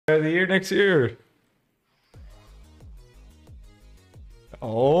the year next year.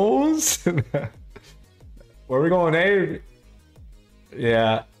 Oh, where are we going, Abe?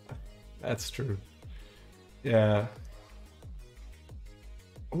 Yeah, that's true. Yeah.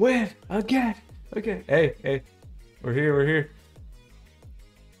 Win again. Okay. Hey. We're here.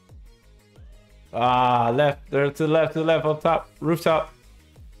 Ah, left. There to the left, up top, rooftop.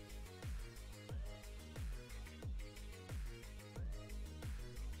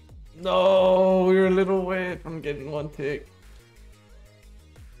 No, we were a little away from getting one tick.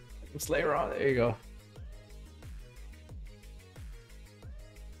 Slayer on. There you go.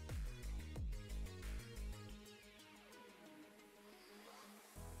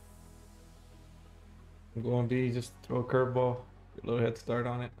 I'm going B. Just throw a curveball. Get a little head start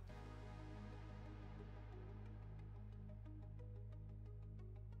on it.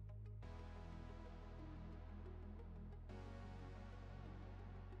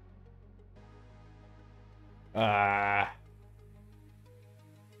 Ah.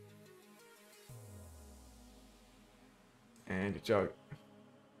 And good job.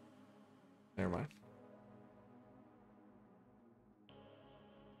 Never mind.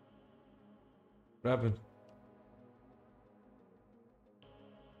 What happened?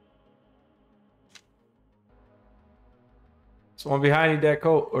 Someone behind you, that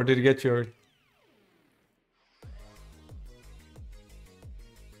coat, or did he get you already?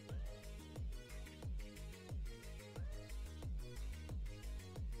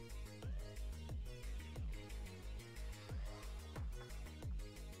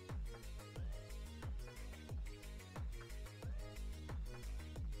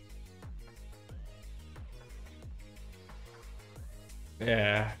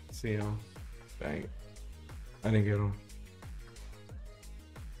 Yeah, see him. Dang it. I didn't get him.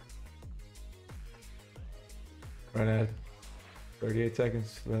 Right at 38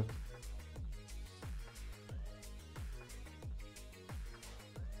 seconds left.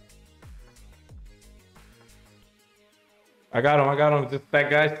 I got him. Just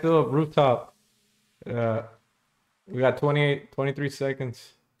that guy's still up rooftop. We got 23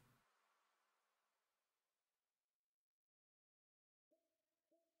 seconds.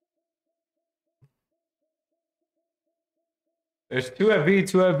 There's two at B,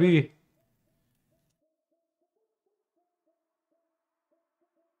 two at B.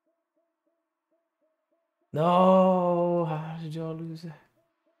 No, how did y'all lose it?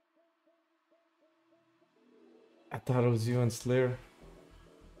 I thought it was you and Slayer.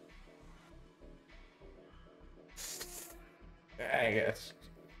 I guess.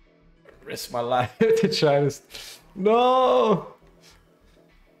 Risk my life to try this. No!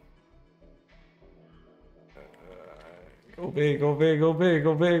 Go big, go big, go big,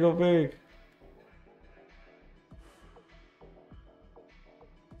 go big, go big.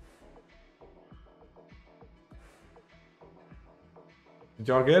 Did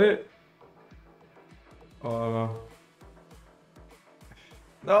y'all get it? Oh no.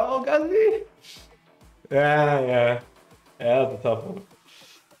 No, Gandhi! Yeah, that's a tough one.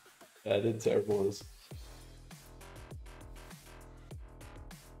 Yeah, I did terrible this.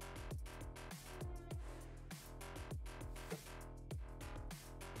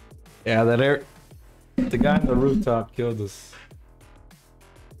 Yeah, the guy on the rooftop killed us.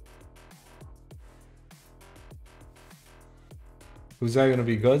 Who's that gonna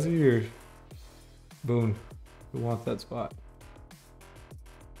be, Guzzy or Boone? Who wants that spot?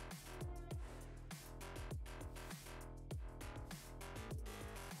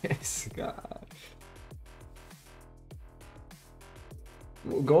 Yes, God.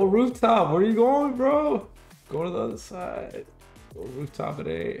 Go rooftop. Where are you going, bro? Go to the other side. Go rooftop at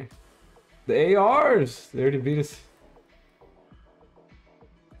A. The ARs. They already beat us.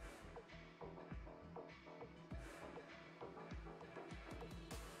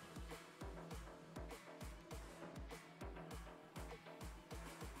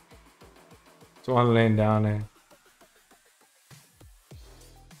 So I'm laying down there.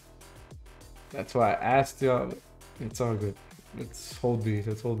 That's why I asked y'all. It's all good. Let's hold B.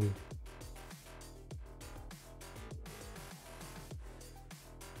 Let's hold B.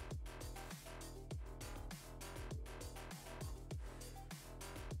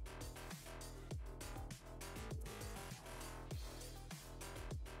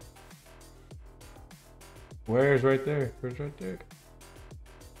 Where's right there? Where's right there?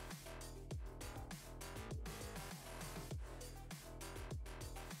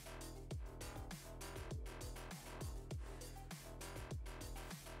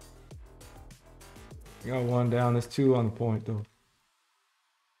 I got one down. There's two on the point though.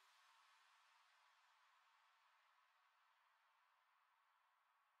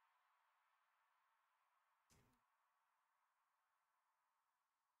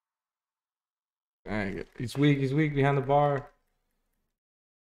 Dang, he's weak. He's weak behind the bar.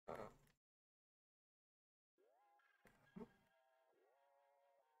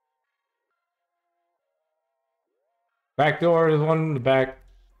 Back door. There's one in the back.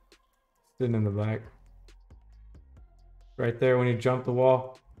 Sitting in the back. Right there when you jump the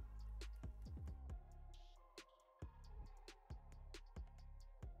wall.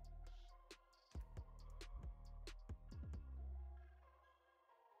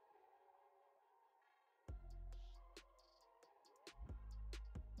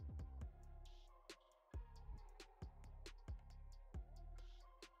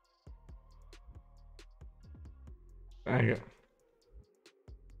 There you go.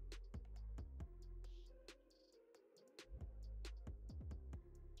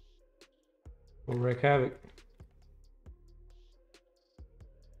 We'll wreak havoc.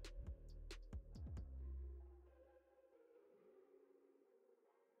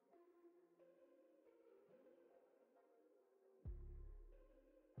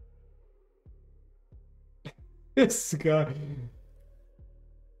 This guy.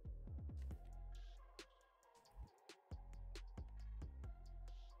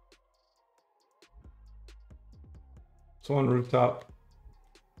 It's on the rooftop.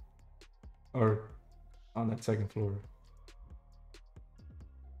 Or on that second floor.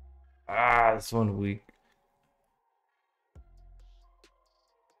 Ah, this one weak.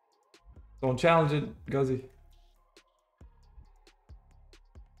 Don't challenge it, Guzzy.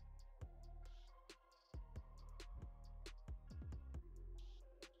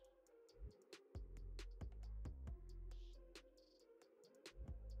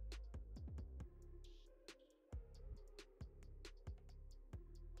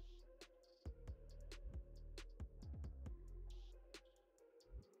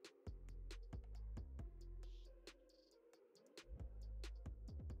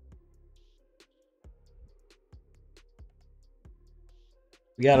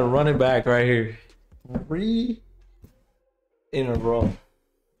 We got to run it back right here. 3 in a row.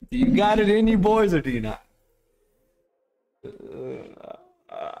 Do you got it in you, boys, or do you not?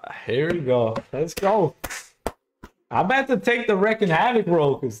 Here we go. Let's go. I'm about to take the wrecking havoc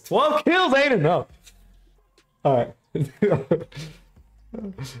roll because 12 kills ain't enough. All right.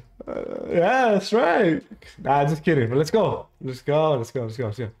 Yeah, that's right. Nah, just kidding. But let's go. Let's go. Let's go. Let's go.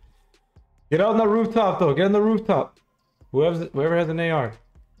 Let's go. Get on the rooftop, though. Get on the rooftop. Whoever has an AR.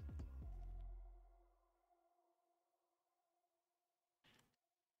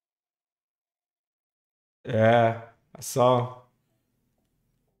 Yeah, I saw.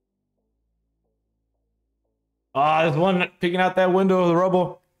 Ah, there's one peeking out that window of the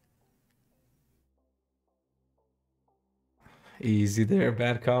rubble. Easy there,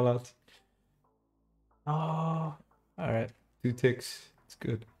 bad call outs. Oh, all right. 2 ticks. It's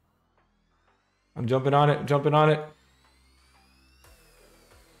good. I'm jumping on it, jumping on it.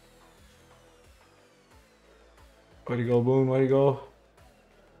 Way to go, Boone, way to go.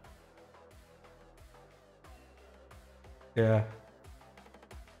 Yeah.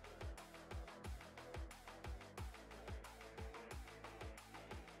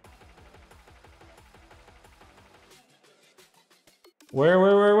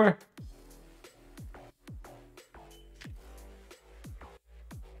 Where?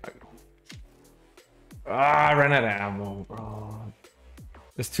 Ah, I ran out of ammo, bro.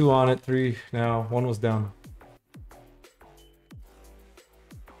 There's 2 on it, 3 now. 1 was down.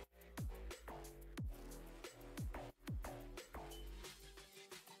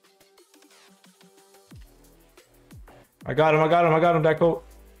 I got him, Deco.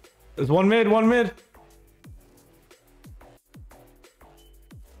 There's 1 mid, 1 mid.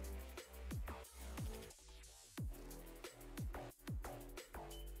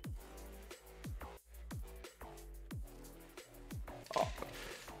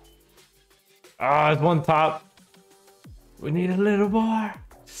 Ah, there's 1 top. We need a little more.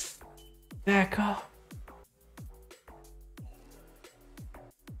 Deco.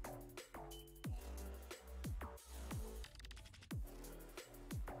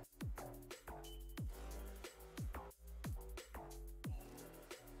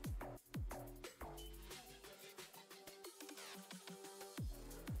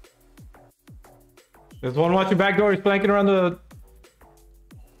 There's 1 watching back door. He's flanking around the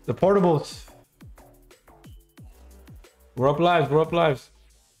portables. We're up lives. We're up lives.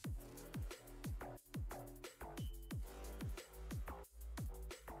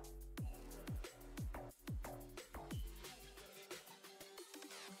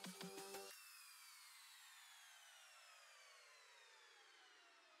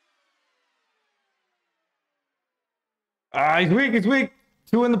 Ah, he's weak. He's weak.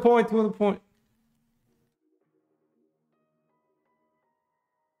 2 in the point. 2 in the point.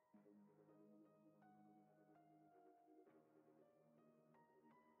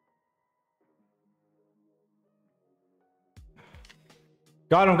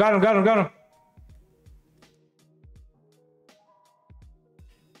 Got him, got him, got him, got him.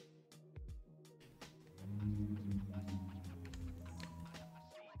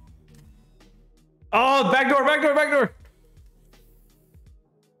 Oh, back door, back door, back door.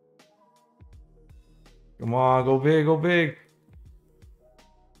 Come on, go big, go big.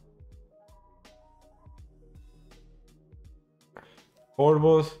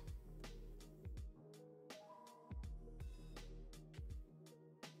 Portables.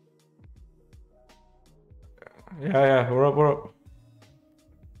 Yeah, we're up, we're up.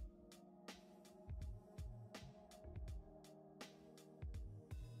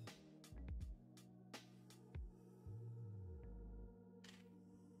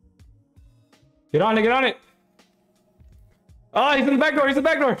 Get on it, get on it. Oh, he's in the back door, he's in the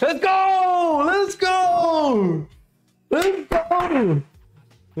back door. Let's go! Let's go! Let's go!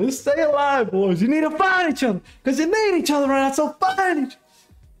 Let's stay alive, boys. You need to find each other. Because you need each other right now, so find each other.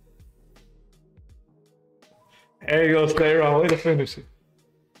 There you go, stay around. Way to finish it.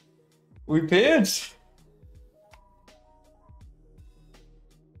 We pinched.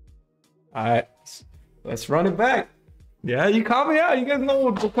 Alright. Let's run it back. Yeah, you call me out. You guys know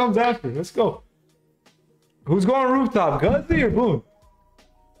what comes after. Let's go. Who's going rooftop? Gutsy or Boone?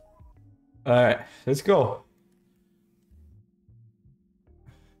 Alright, let's go.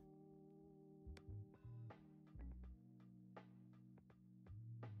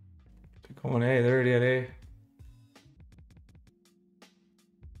 They're going A, they're already at A.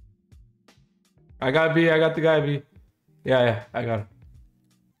 I got B, I got the guy B. Yeah, I got him.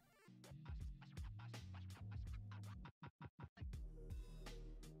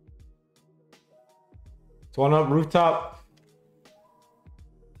 It's one up, rooftop.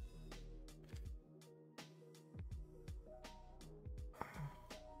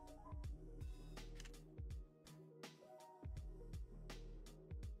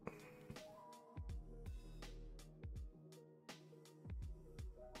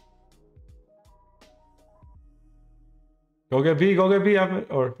 Go get B, go get B.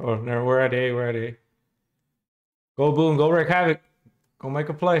 Or no, we're at A, we're at A. Go Boom, go wreak havoc. Go make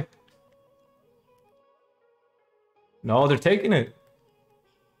a play. No, they're taking it.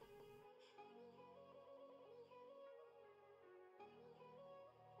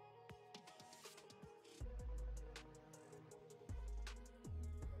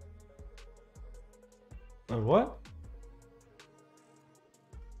 What?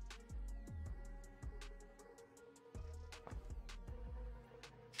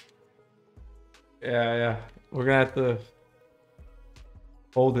 Yeah. We're gonna have to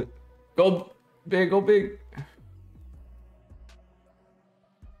hold it. Go big, go big.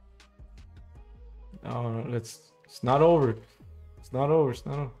 No, it's not over. It's not over. It's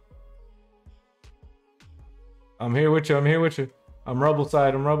not over. I'm here with you. I'm here with you. I'm rebel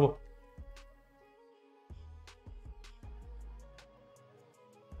side. I'm rebel.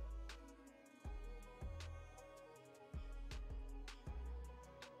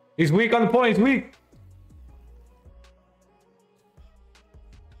 He's weak on the point. He's weak.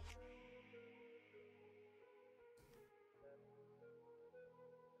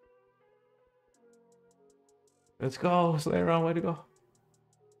 Let's go. Slay around. Way to go.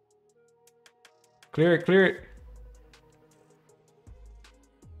 Clear it. Clear it.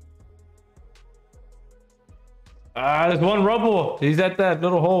 Ah, there's one rubble. He's at that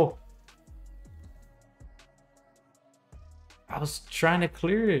little hole. I was trying to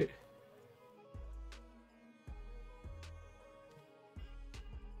clear it.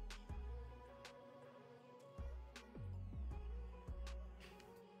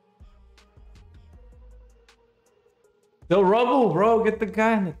 The rubble, bro. Get the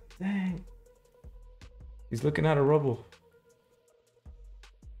guy in the dang. He's looking at a rubble.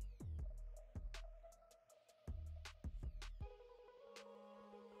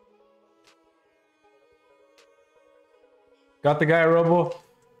 Got the guy at rubble.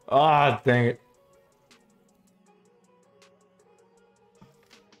 Ah, dang it.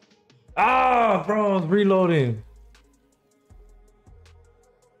 Ah, bro, I was reloading.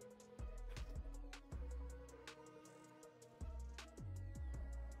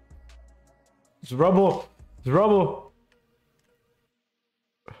 It's rubble. It's rubble.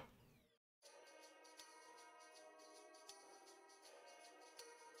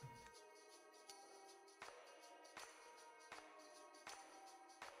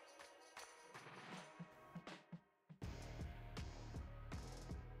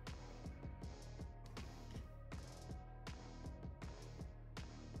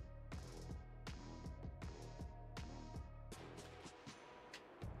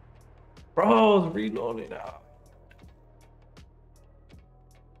 Bro, I was reloading now.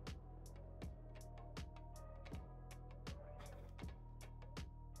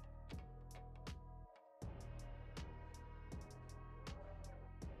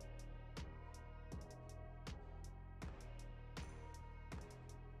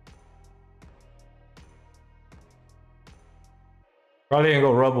 Probably gonna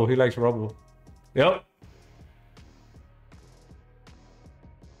go rubble. He likes rubble. Yep.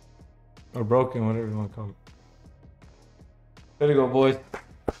 Or broken, whatever you want to call it. There we go, boys.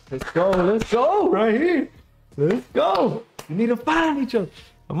 Let's go. Let's go. Right here. Let's go. We need to find each other.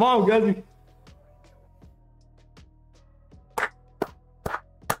 Come on, Guzzy.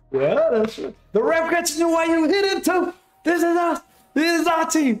 Yeah, that's right. The ref gets you why you hit it too. This is us. This is our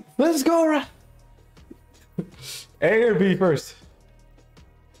team. Let's go, right? A or B first?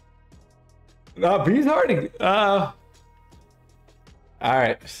 B's harding. All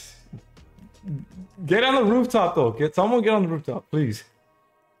right. Get on the rooftop though. Someone get on the rooftop, please.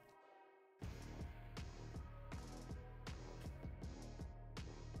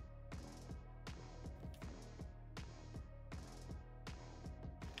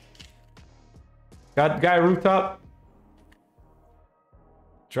 Got guy rooftop.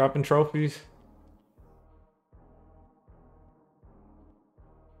 Dropping trophies.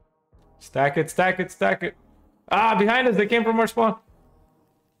 Stack it, stack it, stack it. Ah, behind us. They came from our spawn.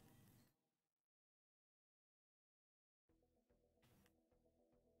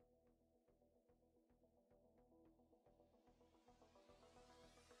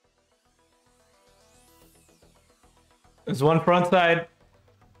 There's one front side.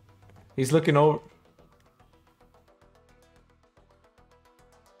 He's looking over.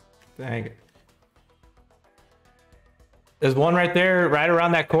 Dang it. There's one right there, right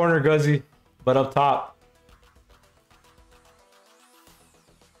around that corner, Guzzy, but up top.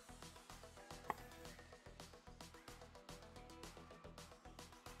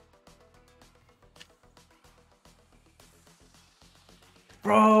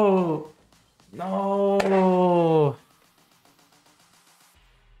 Bro, no.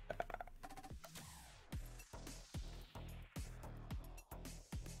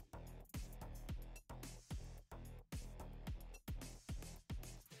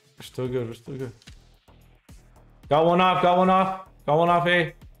 We're still good, we're still good. Got one off, got one off. Got one off,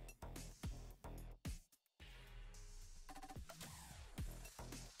 A.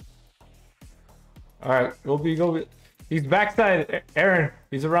 Alright, go B, go B. He's backside, Aaron.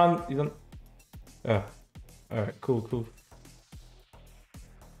 He's around, he's on. Alright, cool, cool.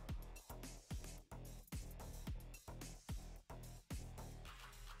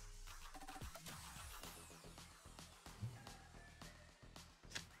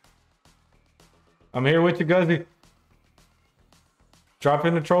 I'm here with you, Guzzy. Drop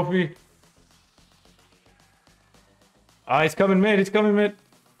in the trophy. Ah, he's coming mid, he's coming mid.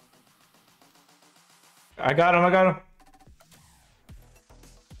 I got him, I got him.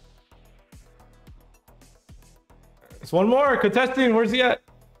 There's one more, contesting, where's he at?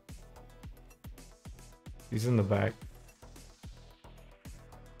 He's in the back.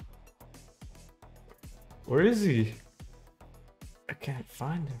 Where is he? I can't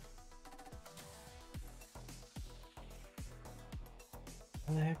find him.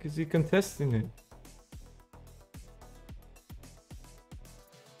 How the heck is he contesting it?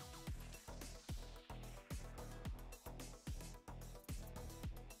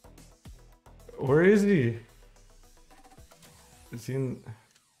 Where is he? Is he in?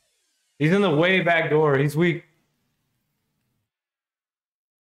 He's in the way back door. He's weak.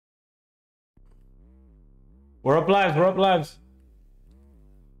 We're up lives. We're up lives.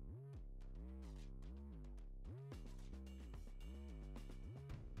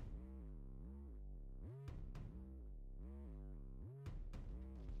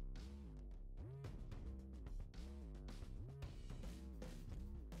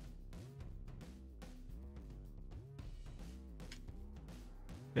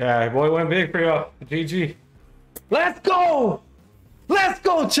 Yeah, boy went big for you. GG. Let's go! Let's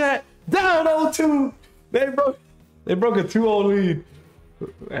go, chat! Down 0-2! They broke a 2-0 lead.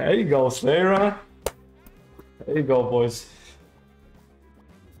 There you go, Slayer. There you go, boys.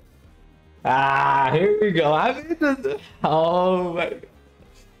 Ah, here we go. Oh my God.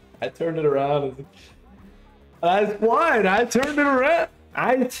 I turned it around. That's why I turned it around.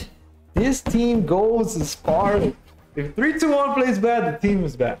 This team goes as far. If 3-2-1 plays bad, the team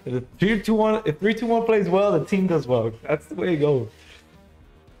is bad. If 3-2-1 plays well, the team does well. That's the way it goes.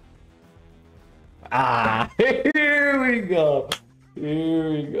 Ah, here we go.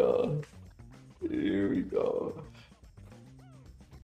 Here we go. Here we go.